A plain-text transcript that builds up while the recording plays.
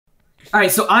All right,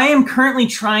 so I am currently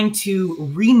trying to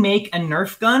remake a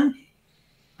Nerf gun.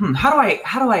 How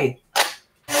do I?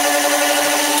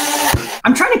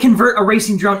 I'm trying to convert a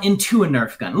racing drone into a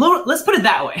Nerf gun. Let's put it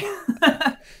that way.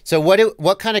 So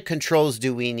what kind of controls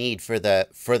do we need for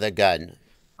the gun?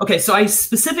 Okay, so I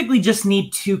specifically just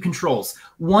need two controls.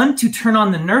 One, to turn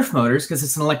on the Nerf motors, because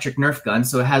it's an electric Nerf gun,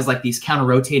 so it has like these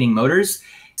counter-rotating motors.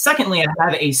 Secondly, I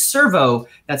have a servo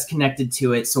that's connected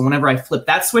to it, so whenever I flip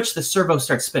that switch, the servo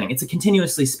starts spinning. It's a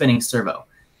continuously spinning servo.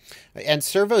 And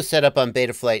servo setup on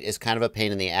Betaflight is kind of a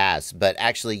pain in the ass, but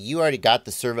actually you already got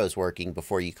the servos working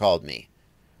before you called me,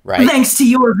 right? Thanks to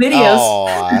your videos.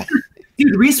 Oh.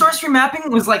 Dude, resource remapping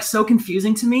was like so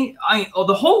confusing to me.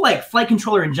 The whole like flight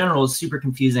controller in general is super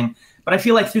confusing, but I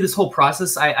feel like through this whole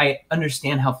process, I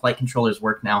understand how flight controllers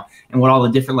work now and what all the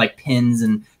different like pins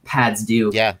and pads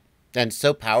do. Yeah. And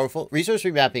so powerful. Resource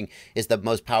remapping is the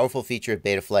most powerful feature of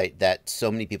Betaflight that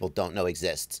so many people don't know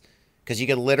exists. Because you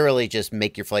can literally just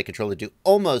make your flight controller do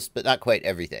almost, but not quite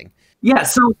everything. Yeah,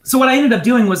 so what I ended up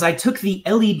doing was I took the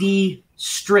LED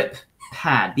strip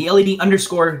pad, the LED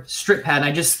underscore strip pad,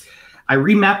 and I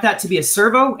remapped that to be a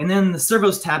servo, and then the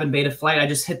servos tab in Betaflight, I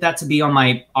just hit that to be on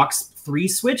my aux3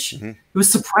 switch. It was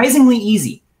surprisingly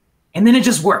easy, and then it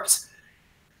just worked.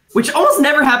 Which almost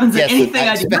never happens in anything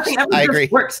I do. Nothing ever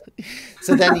just works.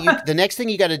 So then the next thing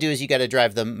you got to do is you got to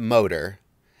drive the motor.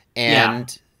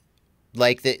 And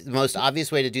like the most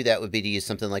obvious way to do that would be to use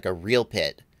something like a reel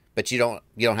pit. But you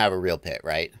don't have a reel pit,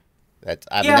 right? That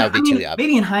would be too obvious.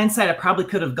 Maybe in hindsight, I probably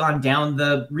could have gone down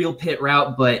the reel pit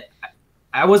route, but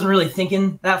I wasn't really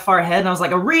thinking that far ahead. And I was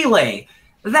like, a relay,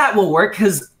 that will work,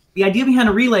 because the idea behind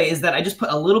a relay is that I just put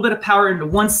a little bit of power into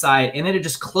one side and then it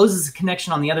just closes the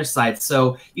connection on the other side.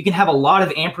 So you can have a lot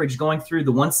of amperage going through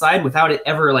the one side without it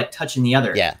ever like touching the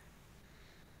other. Yeah.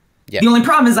 The only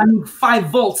problem is I need 5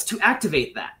 volts to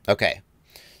activate that. Okay.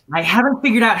 I haven't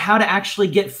figured out how to actually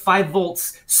get 5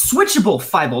 volts, switchable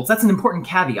 5 volts. That's an important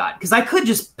caveat, because I could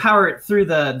just power it through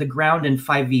the ground and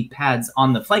 5V pads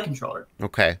on the flight controller.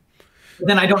 Okay. But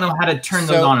then I don't know how to turn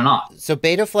those on and off. So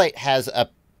Betaflight has a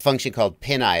function called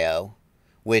pin IO,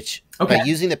 which by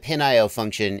using the pin IO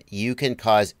function, you can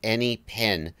cause any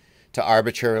pin to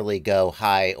arbitrarily go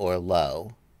high or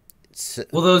low. So,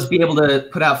 will those be able to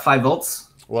put out 5 volts?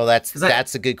 Well,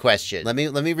 that's a good question. Let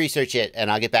me research it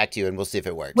and I'll get back to you and we'll see if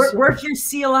it works. Work your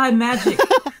CLI magic.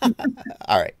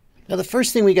 All right. Now the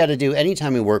first thing we got to do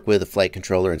anytime we work with a flight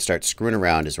controller and start screwing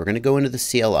around is we're going to go into the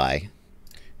CLI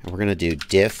and we're going to do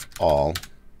diff all.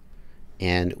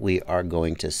 And we are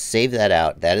going to save that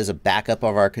out. That is a backup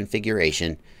of our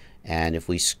configuration. And if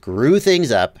we screw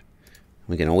things up,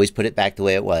 we can always put it back the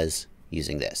way it was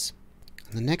using this.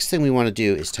 And the next thing we want to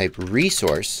do is type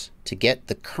resource to get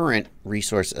the current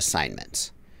resource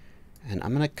assignments. And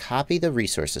I'm going to copy the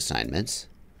resource assignments.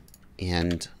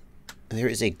 And there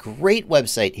is a great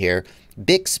website here,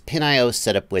 Bix PinIO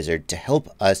Setup Wizard, to help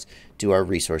us do our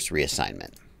resource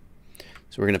reassignment.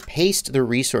 So we're going to paste the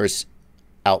resource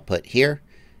output here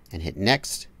and hit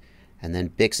next, and then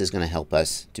Bix is going to help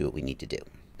us do what we need to do.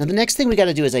 Now the next thing we got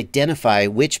to do is identify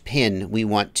which pin we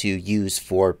want to use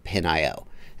for pin IO.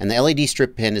 And the LED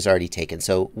strip pin is already taken,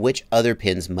 so which other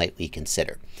pins might we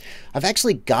consider? I've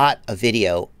actually got a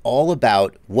video all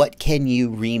about what can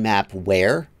you remap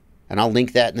where, and I'll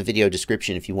link that in the video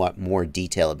description if you want more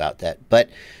detail about that. But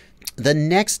the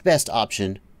next best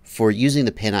option for using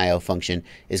the pin IO function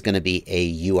is going to be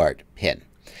a UART pin.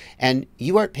 And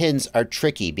UART pins are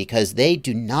tricky because they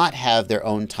do not have their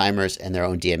own timers and their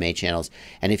own DMA channels.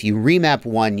 And if you remap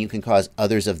one, you can cause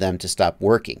others of them to stop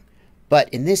working. But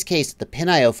in this case, the pin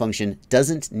IO function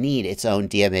doesn't need its own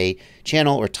DMA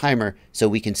channel or timer, so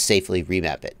we can safely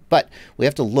remap it. But we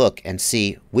have to look and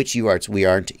see which UARTs we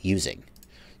aren't using.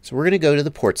 So we're going to go to the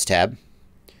ports tab,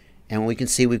 and we can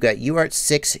see we've got UART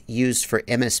 6 used for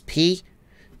MSP.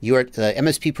 The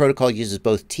MSP protocol uses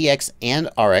both TX and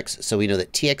RX, so we know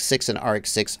that TX6 and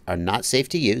RX6 are not safe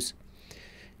to use.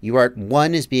 UART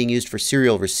 1 is being used for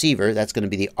serial receiver. That's going to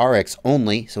be the RX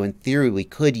only, so in theory we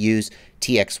could use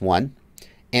TX1.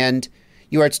 And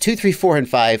UARTs 2, 3, 4, and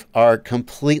 5 are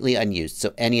completely unused,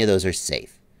 so any of those are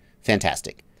safe.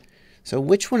 Fantastic. So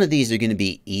which one of these are going to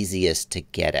be easiest to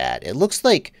get at? It looks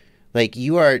like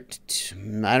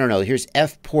UART, I don't know, here's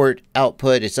F port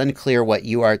output. It's unclear what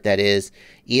UART that is.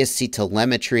 ESC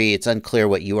telemetry, it's unclear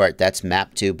what UART that's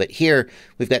mapped to. But here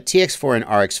we've got TX4 and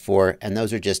RX4, and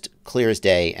those are just clear as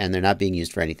day, and they're not being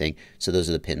used for anything. So those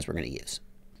are the pins we're going to use.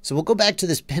 So we'll go back to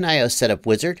this pin IO setup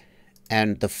wizard,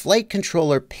 and the flight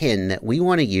controller pin that we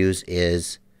want to use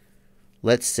is,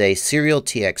 let's say, serial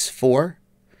TX4.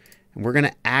 And we're going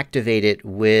to activate it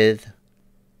with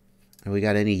Have we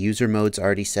got any user modes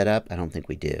already set up? I don't think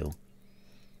we do.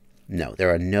 No,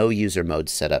 there are no user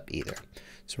modes set up either.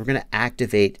 So we're going to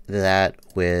activate that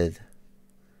with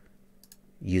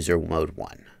user mode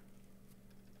 1.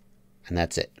 And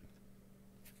that's it.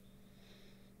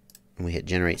 And we hit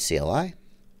generate CLI.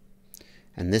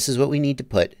 And this is what we need to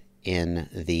put in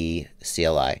the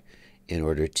CLI in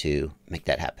order to make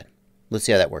that happen. Let's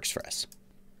see how that works for us.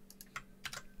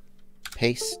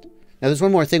 Paste. Now there's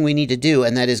one more thing we need to do,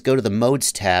 and that is go to the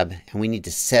Modes tab, and we need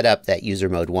to set up that user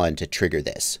mode 1 to trigger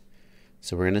this.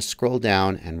 So we're going to scroll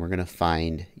down, and we're going to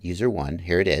find user 1.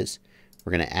 Here it is.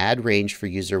 We're going to add range for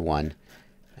user 1,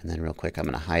 and then real quick I'm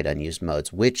going to hide unused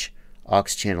modes. Which aux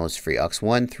channel is free? aux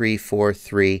 1, 3, 4,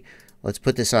 3. Let's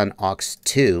put this on aux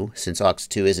 2, since aux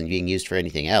 2 isn't being used for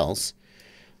anything else.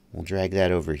 We'll drag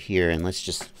that over here, and let's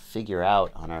just figure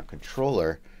out on our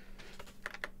controller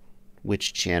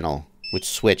which channel, which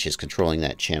switch is controlling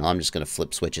that channel. I'm just going to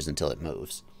flip switches until it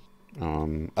moves.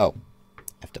 Oh, I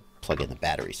have to plug in the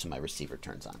battery so my receiver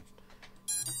turns on.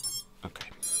 Okay.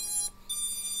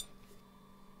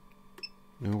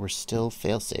 No, we're still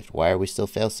fail-safed. Why are we still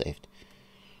fail-safed?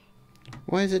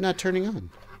 Why is it not turning on?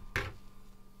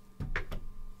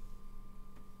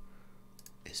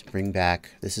 Is bring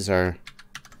back. This is our.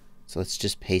 So let's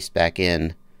just paste back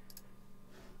in.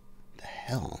 The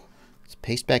hell? Let's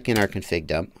paste back in our config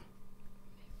dump.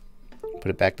 Put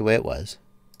it back the way it was.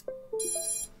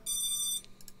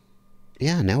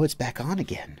 Yeah, now it's back on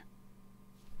again.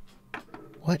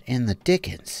 What in the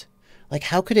dickens? Like,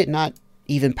 how could it not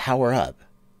even power up?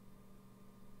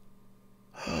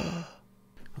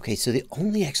 Okay, so the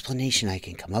only explanation I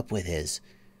can come up with is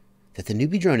that the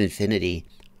Newbeedrone Infinity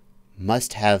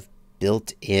must have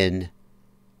built-in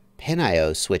pin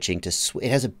IO switching to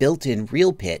it has a built-in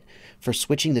real pit for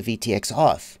switching the VTX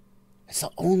off. That's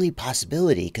the only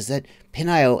possibility, because that pin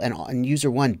IO and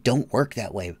user 1 don't work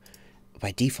that way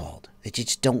by default. They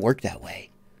just don't work that way.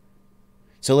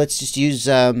 So let's just use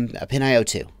a pin IO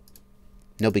 2.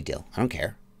 No big deal. I don't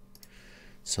care.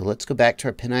 So let's go back to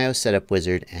our pin IO setup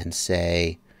wizard and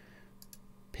say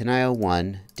pin IO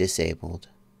 1 disabled.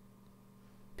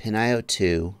 Pin IO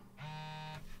 2.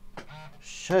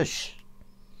 Shush.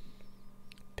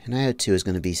 Pin IO 2 is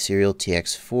going to be serial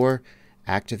TX4.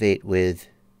 Activate with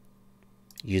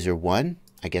user 1.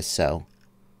 I guess so.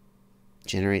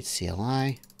 Generate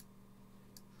CLI.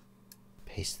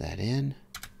 Paste that in.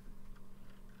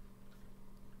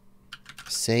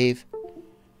 Save.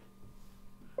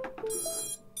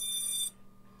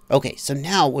 Okay, so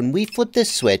now when we flip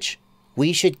this switch,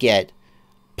 we should get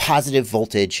positive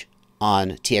voltage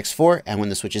on TX4, and when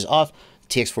the switch is off,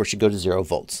 TX4 should go to 0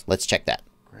 volts. Let's check that.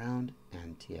 Ground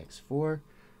and TX4.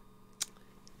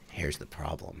 Here's the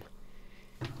problem.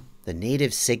 The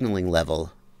native signaling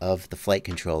level of the flight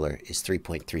controller is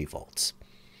 3.3 volts.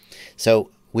 So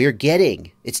we're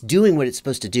getting, it's doing what it's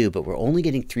supposed to do, but we're only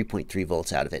getting 3.3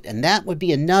 volts out of it. And that would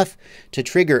be enough to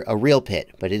trigger a real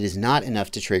pit, but it is not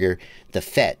enough to trigger the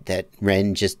FET that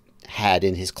Wren just had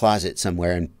in his closet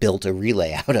somewhere and built a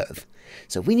relay out of.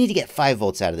 So we need to get 5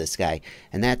 volts out of this guy,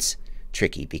 and that's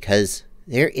tricky because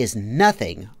there is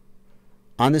nothing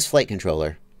on this flight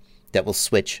controller that will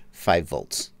switch 5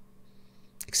 volts,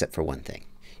 except for one thing.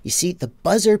 You see, the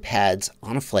buzzer pads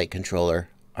on a flight controller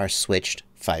are switched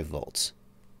 5 volts.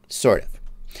 Sort of.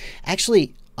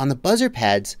 Actually, on the buzzer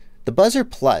pads, the buzzer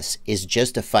plus is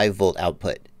just a 5 volt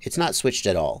output. It's not switched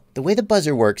at all. The way the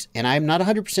buzzer works, and I'm not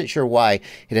 100% sure why,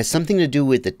 it has something to do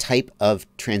with the type of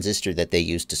transistor that they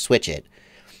use to switch it.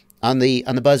 On the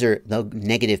buzzer, the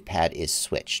negative pad is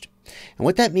switched. And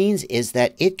what that means is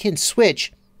that it can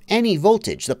switch any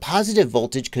voltage. The positive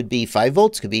voltage could be 5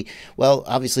 volts, could be, well,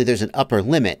 obviously there's an upper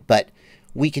limit, but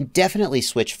we can definitely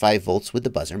switch 5 volts with the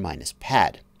buzzer minus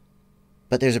pad.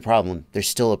 But there's a problem. There's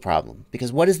still a problem.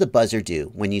 Because what does the buzzer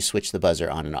do when you switch the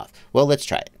buzzer on and off? Well, let's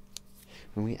try it.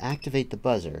 When we activate the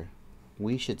buzzer,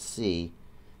 we should see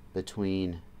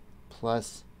between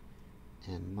plus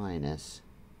and minus.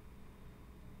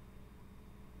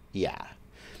 Yeah.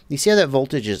 You see how that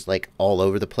voltage is like all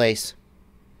over the place?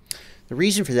 The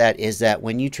reason for that is that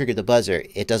when you trigger the buzzer,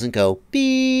 it doesn't go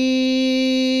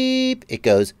beep. It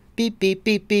goes beep, beep,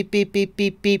 beep, beep, beep, beep,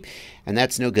 beep, beep. And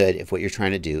that's no good if what you're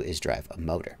trying to do is drive a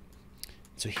motor.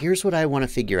 So here's what I want to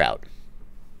figure out.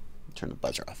 Turn the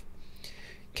buzzer off.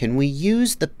 Can we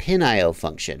use the pin IO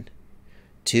function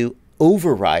to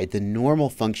override the normal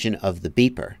function of the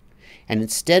beeper? And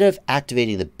instead of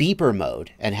activating the beeper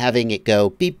mode and having it go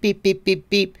beep, beep, beep, beep,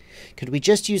 beep, could we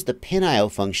just use the pin IO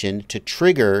function to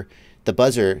trigger the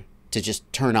buzzer to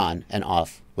just turn on and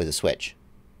off with a switch?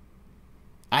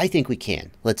 I think we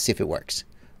can. Let's see if it works.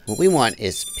 What we want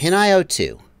is pin IO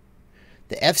 2.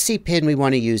 The FC pin we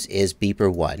want to use is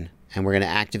beeper 1, and we're going to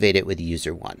activate it with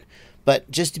user 1. But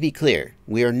just to be clear,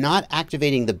 we are not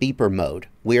activating the beeper mode.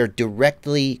 We are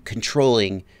directly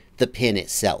controlling the pin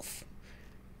itself.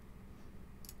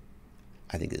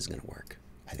 I think this is going to work.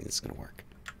 I think this is going to work.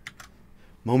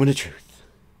 Moment of truth.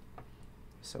 I'm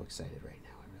so excited right now.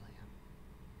 I really am.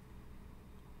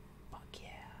 Fuck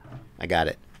yeah. I got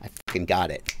it. I fucking got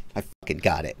it. I fucking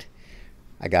got it.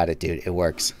 I got it, dude. It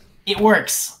works. It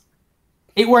works.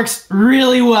 It works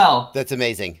really well. That's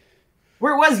amazing.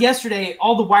 Where it was yesterday,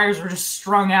 all the wires were just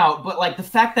strung out, but like the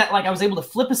fact that like I was able to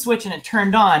flip a switch and it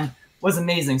turned on was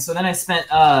amazing. So then I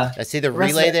spent I see the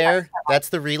relay there. That's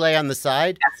the relay on the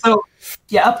side. Yeah, so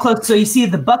yeah, up close. So you see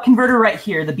the buck converter right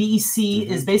here. The BEC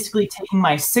is basically taking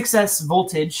my 6S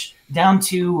voltage down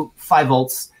to 5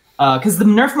 volts. Because the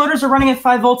Nerf motors are running at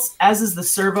 5 volts, as is the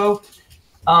servo.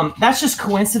 That's just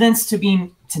coincidence to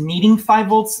needing 5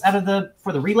 volts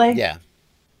for the relay. Yeah.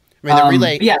 I mean,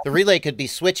 the relay could be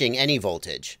switching any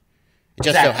voltage. It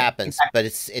just so happens, but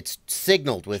it's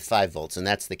signaled with 5 volts, and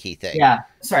that's the key thing. Yeah.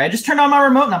 Sorry, I just turned on my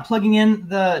remote, and I'm plugging in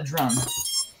the drone.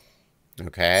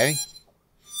 Okay.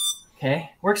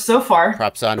 Okay. Works so far.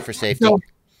 Props on for safety. So,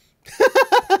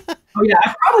 oh, yeah.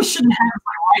 I probably shouldn't have it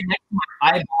right next to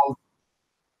my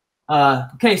eyeball.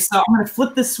 Okay, so I'm going to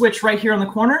flip this switch right here on the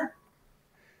corner.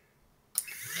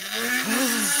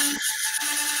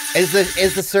 Is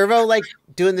the servo like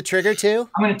doing the trigger too?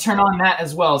 I'm going to turn on that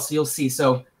as well, so you'll see.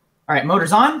 So, all right,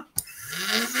 motor's on.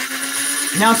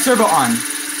 Now servo on.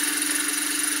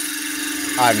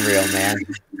 Unreal, man.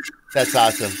 That's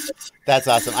awesome. That's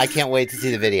awesome. I can't wait to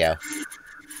see the video.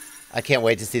 I can't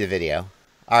wait to see the video.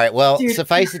 All right. Well, dude,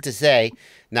 suffice it to say,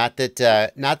 not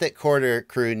that Quarter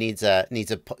Crew needs a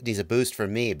boost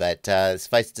from me, but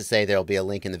suffice it to say there'll be a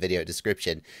link in the video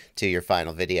description to your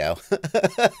final video.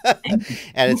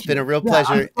 And it's been a real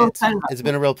pleasure. It's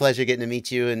been a real pleasure getting to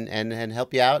meet you and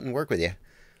help you out and work with you.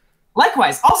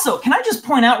 Likewise. Also, can I just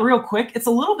point out real quick? It's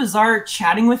a little bizarre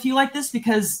chatting with you like this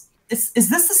because is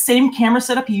this the same camera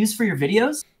setup you use for your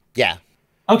videos? Yeah.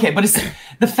 Okay, but it's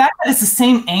the fact that it's the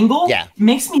same angle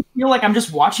makes me feel like I'm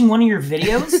just watching one of your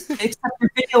videos, except your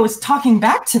video is talking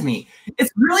back to me.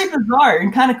 It's really bizarre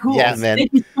and kind of cool. Yeah, man.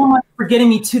 Thank you so much for getting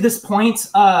me to this point.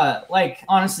 Like,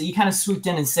 honestly, you kind of swooped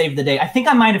in and saved the day. I think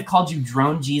I might have called you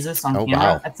Drone Jesus on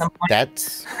camera at some point.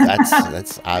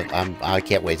 I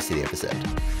can't wait to see the episode.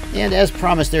 And as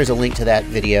promised, there's a link to that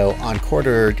video on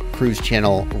Quarter Crew's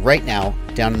channel right now,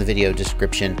 down in the video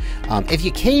description. If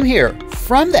you came here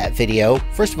from that video,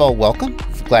 first of all, welcome.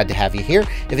 Glad to have you here.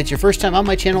 If it's your first time on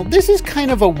my channel, this is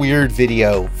kind of a weird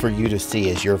video for you to see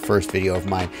as your first video of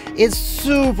mine. It's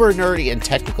super nerdy and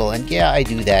technical, and yeah, I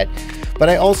do that. But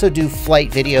I also do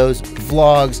flight videos,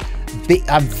 vlogs.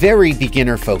 I'm very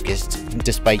beginner focused,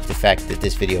 despite the fact that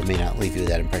this video may not leave you with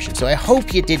that impression. So I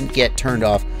hope you didn't get turned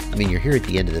off. I mean, you're here at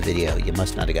the end of the video. You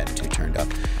must not have gotten too turned off.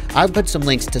 I'll put some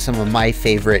links to some of my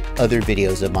favorite other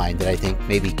videos of mine that I think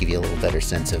maybe give you a little better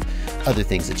sense of other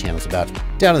things the channel's about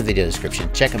down in the video description.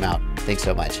 Check them out. Thanks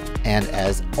so much. And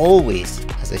as always,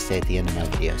 as I say at the end of my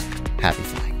videos, happy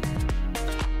flying.